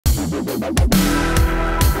The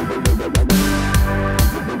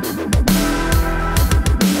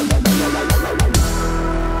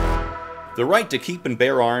right to keep and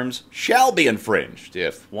bear arms shall be infringed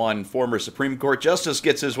if one former Supreme Court justice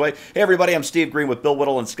gets his way. Hey, everybody, I'm Steve Green with Bill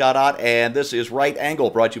Whittle and Scott Ott, and this is Right Angle,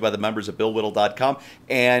 brought to you by the members of BillWhittle.com.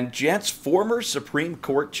 And gents, former Supreme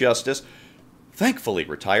Court Justice, thankfully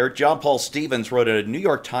retired, John Paul Stevens wrote a New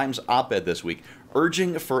York Times op-ed this week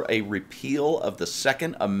urging for a repeal of the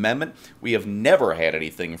Second Amendment. We have never had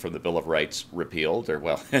anything from the Bill of Rights repealed, or,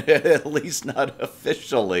 well, at least not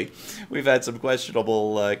officially. We've had some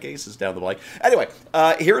questionable cases down the line. Anyway,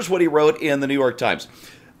 here's what he wrote in the New York Times.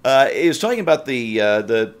 He was talking about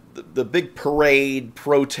the big parade,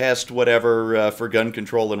 protest, whatever, for gun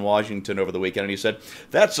control in Washington over the weekend. And he said,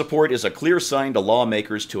 that support is a clear sign to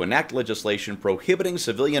lawmakers to enact legislation prohibiting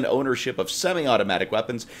civilian ownership of semi-automatic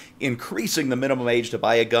weapons, increasing the minimum age to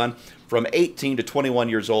buy a gun from 18 to 21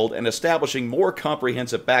 years old, and establishing more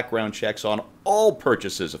comprehensive background checks on all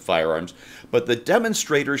purchases of firearms. But the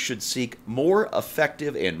demonstrators should seek more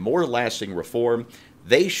effective and more lasting reform.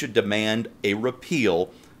 They should demand a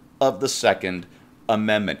repeal of the Second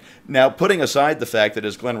Amendment. Now, putting aside the fact that,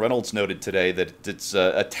 as Glenn Reynolds noted today, that it's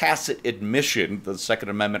a tacit admission the Second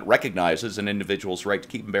Amendment recognizes an individual's right to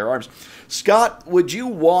keep and bear arms, Scott, would you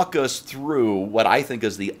walk us through what I think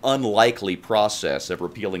is the unlikely process of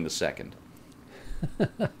repealing the Second?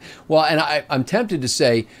 Well, and I'm tempted to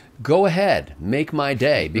say, go ahead, make my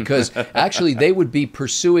day, because actually they would be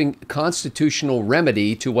pursuing constitutional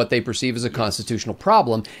remedy to what they perceive as a constitutional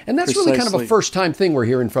problem. And that's really kind of a first-time thing we're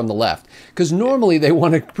hearing from the left, because normally they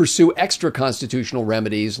want to pursue extra constitutional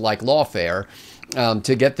remedies like lawfare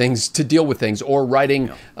to get things, to deal with things, or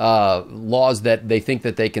writing laws that they think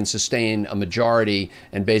that they can sustain a majority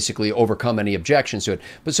and basically overcome any objections to it.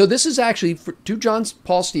 But so this is actually, to John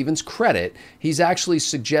Paul Stevens' credit, he's actually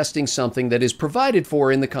suggesting something that is provided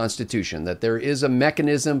for in the Constitution, that there is a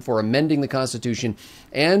mechanism for amending the Constitution,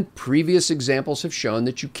 and previous examples have shown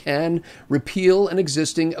that you can repeal an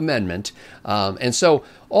existing amendment. And so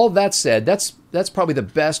all that said, that's probably the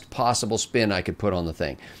best possible spin I could put on the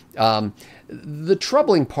thing. The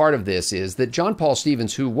troubling part of this is that John Paul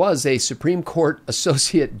Stevens, who was a Supreme Court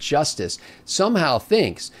Associate Justice, somehow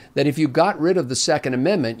thinks that if you got rid of the Second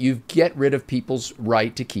Amendment, you get rid of people's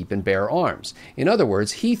right to keep and bear arms. In other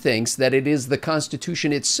words, he thinks that it is the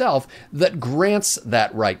Constitution itself that grants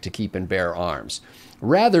that right to keep and bear arms,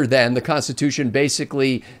 rather than the Constitution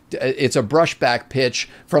basically, it's a brushback pitch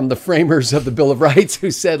from the framers of the Bill of Rights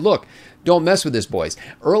who said, look, don't mess with this, boys.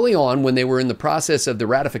 Early on, when they were in the process of the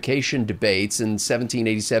ratification debates in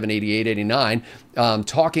 1787, 88, 89,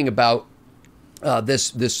 talking about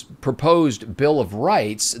this proposed Bill of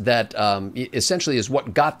Rights that essentially is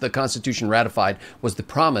what got the Constitution ratified, was the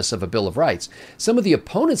promise of a Bill of Rights. Some of the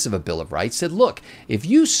opponents of a Bill of Rights said, look, if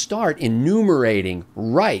you start enumerating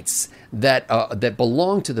rights that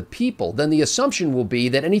belong to the people, then the assumption will be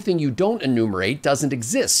that anything you don't enumerate doesn't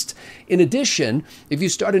exist. In addition, if you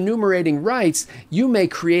start enumerating rights, you may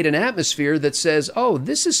create an atmosphere that says, oh,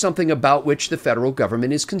 this is something about which the federal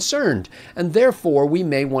government is concerned, and therefore we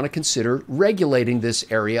may want to consider regulating this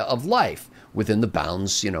area of life within the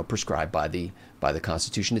bounds, prescribed by the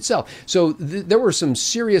Constitution itself. So there were some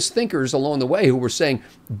serious thinkers along the way who were saying,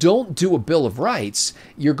 don't do a Bill of Rights.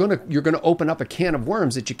 You're going to open up a can of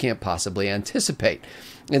worms that you can't possibly anticipate.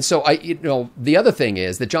 And so the other thing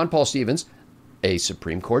is that John Paul Stevens, a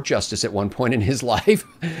Supreme Court justice at one point in his life,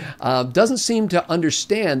 doesn't seem to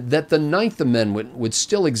understand that the Ninth Amendment would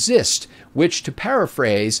still exist, which, to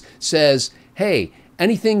paraphrase, says, hey,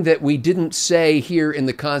 anything that we didn't say here in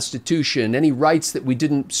the Constitution, any rights that we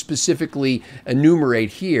didn't specifically enumerate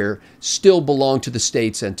here, still belong to the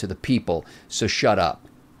states and to the people. So shut up.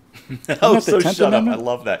 Oh, so shut up. I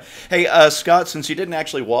love that. Hey, Scott, since you didn't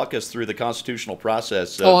actually walk us through the constitutional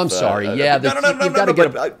process. I'm sorry. Yeah. No.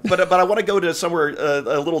 But I want to go to somewhere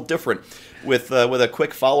a little different with a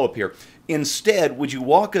quick follow-up here. Instead, would you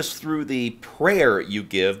walk us through the prayer you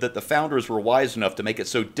give that the founders were wise enough to make it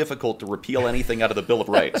so difficult to repeal anything out of the Bill of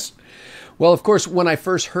Rights? Well, of course, when I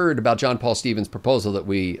first heard about John Paul Stevens' proposal that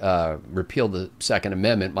we repeal the Second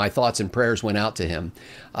Amendment, my thoughts and prayers went out to him.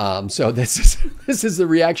 So this is the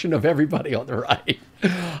reaction of everybody on the right.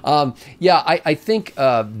 I think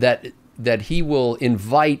that he will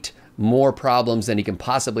invite more problems than he can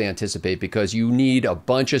possibly anticipate, because you need a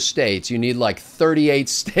bunch of states. You need like 38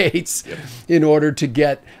 states in order to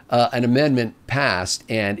get an amendment passed,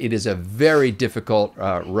 and it is a very difficult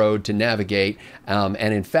road to navigate. And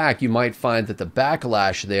in fact, you might find that the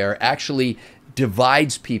backlash there actually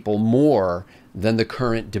divides people more than the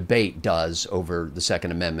current debate does over the Second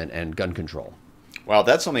Amendment and gun control. Well,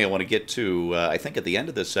 that's something I want to get to, I think, at the end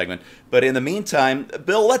of this segment. But in the meantime,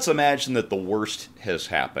 Bill, let's imagine that the worst has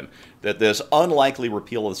happened. That this unlikely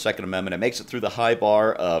repeal of the Second Amendment, it makes it through the high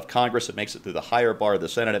bar of Congress, it makes it through the higher bar of the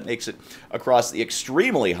Senate, it makes it across the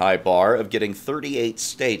extremely high bar of getting 38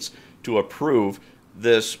 states to approve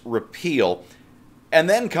this repeal. And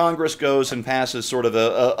then Congress goes and passes sort of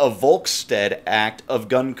a Volstead Act of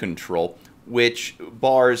gun control, which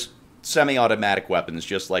bars semi-automatic weapons,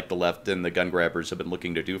 just like the left and the gun grabbers have been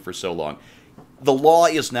looking to do for so long. The law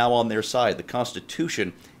is now on their side. The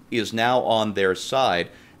Constitution is now on their side.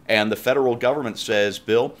 And the federal government says,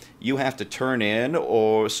 Bill, you have to turn in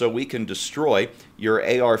or so we can destroy your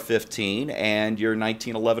AR-15 and your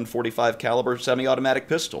 1911 .45 caliber semi-automatic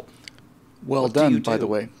pistol. Well done, by the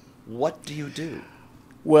way. What do you do?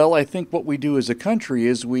 Well, I think what we do as a country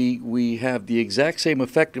is we have the exact same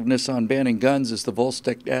effectiveness on banning guns as the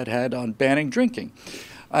Volstead Act had on banning drinking.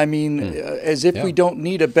 I mean, as if we don't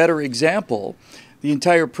need a better example. The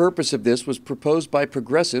entire purpose of this was proposed by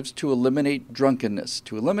progressives to eliminate drunkenness,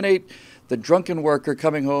 to eliminate the drunken worker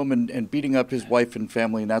coming home and beating up his wife and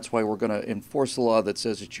family, and that's why we're going to enforce a law that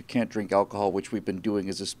says that you can't drink alcohol, which we've been doing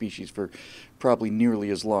as a species for probably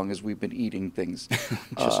nearly as long as we've been eating things,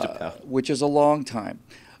 Just about. which is a long time.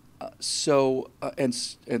 And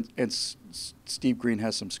Steve Green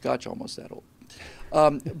has some scotch almost that old.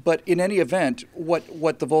 But in any event,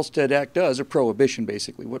 what the Volstead Act does, or prohibition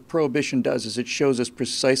basically, what prohibition does is it shows us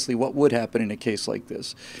precisely what would happen in a case like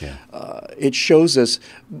this. Yeah. It shows us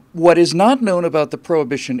what is not known about the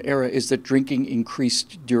prohibition era is that drinking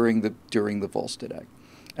increased during the Volstead Act.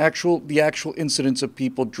 The actual incidence of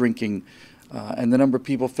people drinking and the number of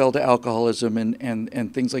people fell to alcoholism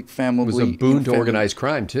and things like family. It was a boon to organized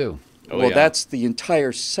crime, too. That's the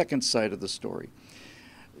entire second side of the story.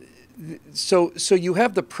 So you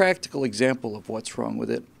have the practical example of what's wrong with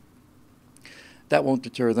it. That won't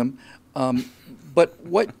deter them. But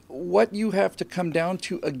what you have to come down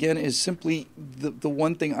to, again, is simply the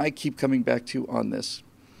one thing I keep coming back to on this.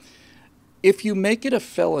 If you make it a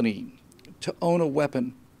felony to own a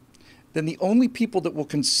weapon, then the only people that will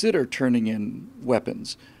consider turning in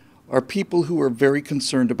weapons are people who are very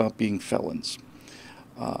concerned about being felons.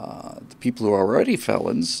 The people who are already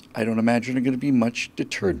felons, I don't imagine are going to be much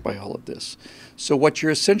deterred by all of this. So what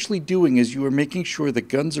you're essentially doing is you are making sure that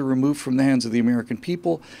guns are removed from the hands of the American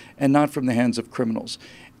people and not from the hands of criminals.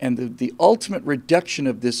 And the ultimate reduction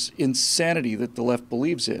of this insanity that the left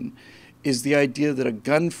believes in is the idea that a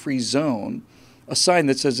gun-free zone, a sign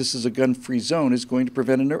that says this is a gun-free zone, is going to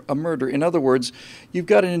prevent a murder. In other words, you've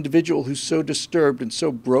got an individual who's so disturbed and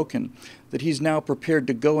so broken that he's now prepared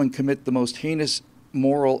to go and commit the most heinous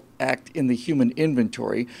moral act in the human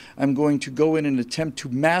inventory. I'm going to go in and attempt to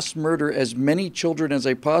mass murder as many children as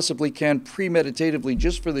I possibly can premeditatively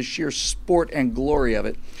just for the sheer sport and glory of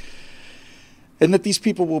it. And that these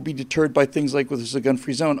people will be deterred by things like, well, this is a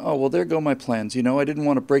gun-free zone. Oh, well, there go my plans. You know, I didn't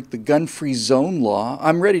want to break the gun-free zone law.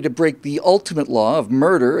 I'm ready to break the ultimate law of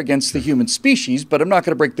murder against the human species, but I'm not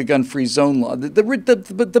going to break the gun-free zone law.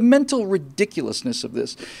 The mental ridiculousness of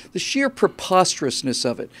this, the sheer preposterousness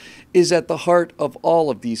of it, is at the heart of all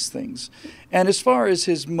of these things. And as far as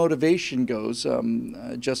his motivation goes,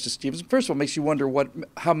 Justice Stevens, first of all, makes you wonder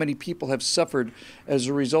how many people have suffered as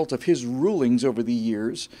a result of his rulings over the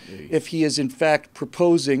years, if he is in fact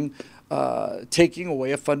proposing taking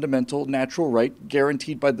away a fundamental natural right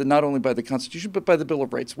guaranteed by not only by the Constitution but by the Bill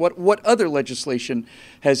of Rights. What other legislation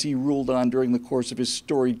has he ruled on during the course of his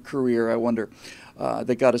storied career, I wonder,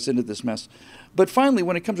 that got us into this mess? But finally,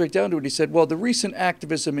 when it comes right down to it, he said, well, the recent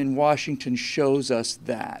activism in Washington shows us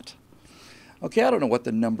that. Okay, I don't know what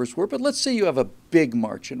the numbers were, but let's say you have a big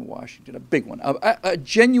march in Washington, a big one, a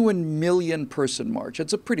genuine million-person march.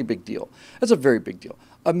 That's a pretty big deal. That's a very big deal.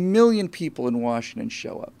 1 million people in Washington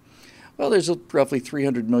show up. Well, there's roughly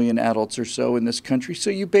 300 million adults or so in this country,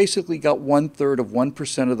 so you basically got 1/3 of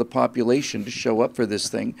 1% of the population to show up for this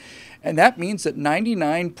thing. And that means that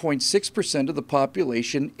 99.6% of the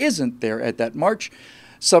population isn't there at that march.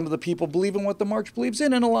 Some of the people believe in what the march believes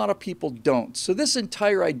in, and a lot of people don't. So this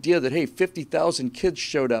entire idea that, hey, 50,000 kids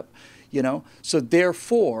showed up, you know, so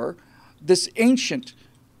therefore this ancient,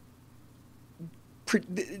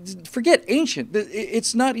 forget ancient,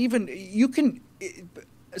 it's not even,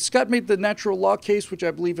 Scott made the natural law case, which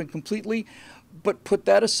I believe in completely, but put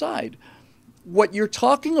that aside. What you're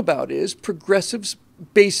talking about is progressives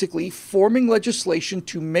basically forming legislation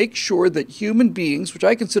to make sure that human beings, which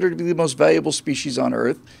I consider to be the most valuable species on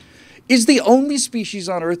Earth, is the only species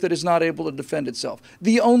on Earth that is not able to defend itself.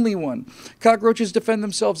 The only one. Cockroaches defend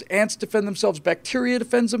themselves, ants defend themselves, bacteria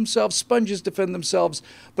defends themselves, sponges defend themselves,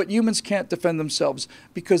 but humans can't defend themselves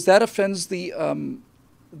because that offends the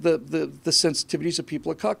sensitivities of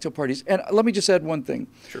people at cocktail parties. And let me just add one thing.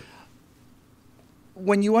 Sure.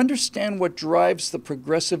 When you understand what drives the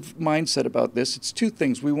progressive mindset about this, it's two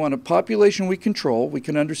things. We want a population we control. We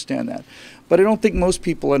can understand that. But I don't think most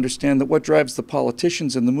people understand that what drives the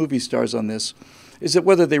politicians and the movie stars on this is that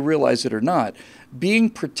whether they realize it or not, being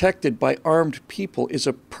protected by armed people is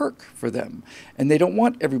a perk for them. And they don't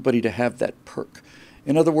want everybody to have that perk.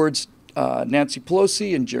 In other words, Nancy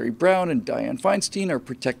Pelosi and Jerry Brown and Dianne Feinstein are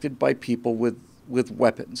protected by people with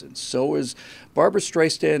weapons. And so is Barbara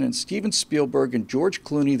Streisand and Steven Spielberg and George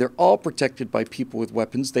Clooney. They're all protected by people with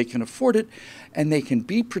weapons. They can afford it, and they can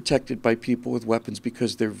be protected by people with weapons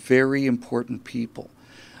because they're very important people.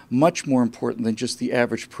 Much more important than just the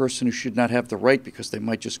average person who should not have the right because they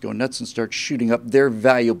might just go nuts and start shooting up their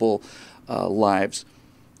valuable lives.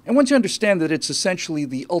 And once you understand that it's essentially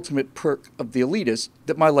the ultimate perk of the elitist,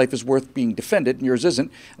 that my life is worth being defended and yours isn't,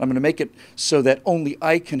 and I'm going to make it so that only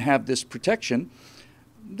I can have this protection,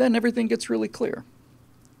 then everything gets really clear.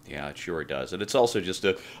 Yeah, it sure does. And it's also just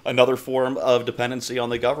another form of dependency on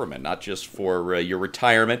the government, not just for your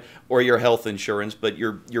retirement or your health insurance, but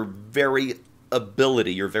your very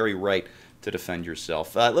ability, your very right to defend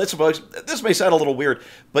yourself. Listen, folks, this may sound a little weird,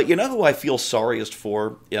 but you know who I feel sorriest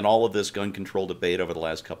for in all of this gun control debate over the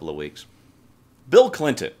last couple of weeks? Bill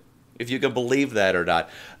Clinton, if you can believe that or not.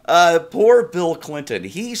 Poor Bill Clinton.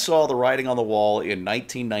 He saw the writing on the wall in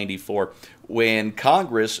 1994 when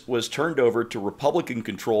Congress was turned over to Republican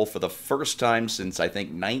control for the first time since, I think,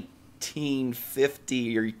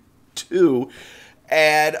 1952.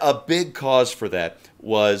 And a big cause for that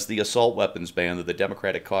was the assault weapons ban that the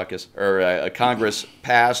Democratic Congress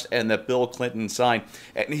passed and that Bill Clinton signed.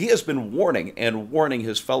 And he has been warning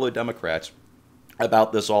his fellow Democrats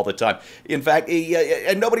about this all the time. In fact,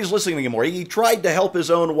 and nobody's listening anymore. He tried to help his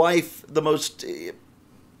own wife, the most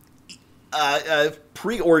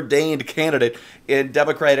preordained candidate in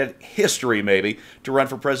Democratic history, maybe, to run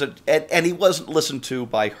for president. And he wasn't listened to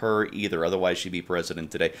by her either. Otherwise, she'd be president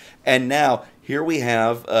today. And now, here we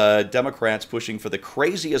have Democrats pushing for the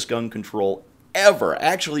craziest gun control ever,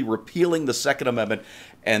 actually repealing the Second Amendment.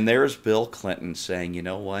 And there's Bill Clinton saying, you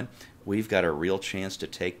know what? We've got a real chance to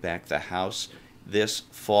take back the House this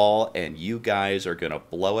fall, and you guys are going to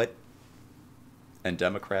blow it. And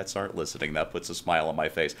Democrats aren't listening. That puts a smile on my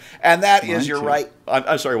face. And that is your right.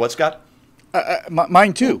 I'm sorry, what, Scott?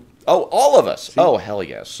 Mine too. Oh, all of us. See? Oh, hell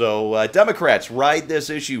yes. So Democrats, ride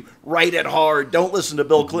this issue. Ride it hard. Don't listen to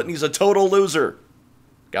Bill Clinton. He's a total loser.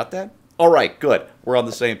 Got that? All right, good. We're on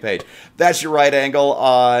the same page. That's your right angle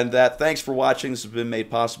on that. Thanks for watching. This has been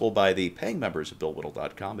made possible by the paying members of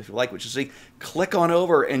BillWhittle.com. If you like what you see, click on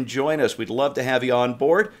over and join us. We'd love to have you on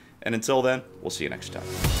board. And until then, we'll see you next time.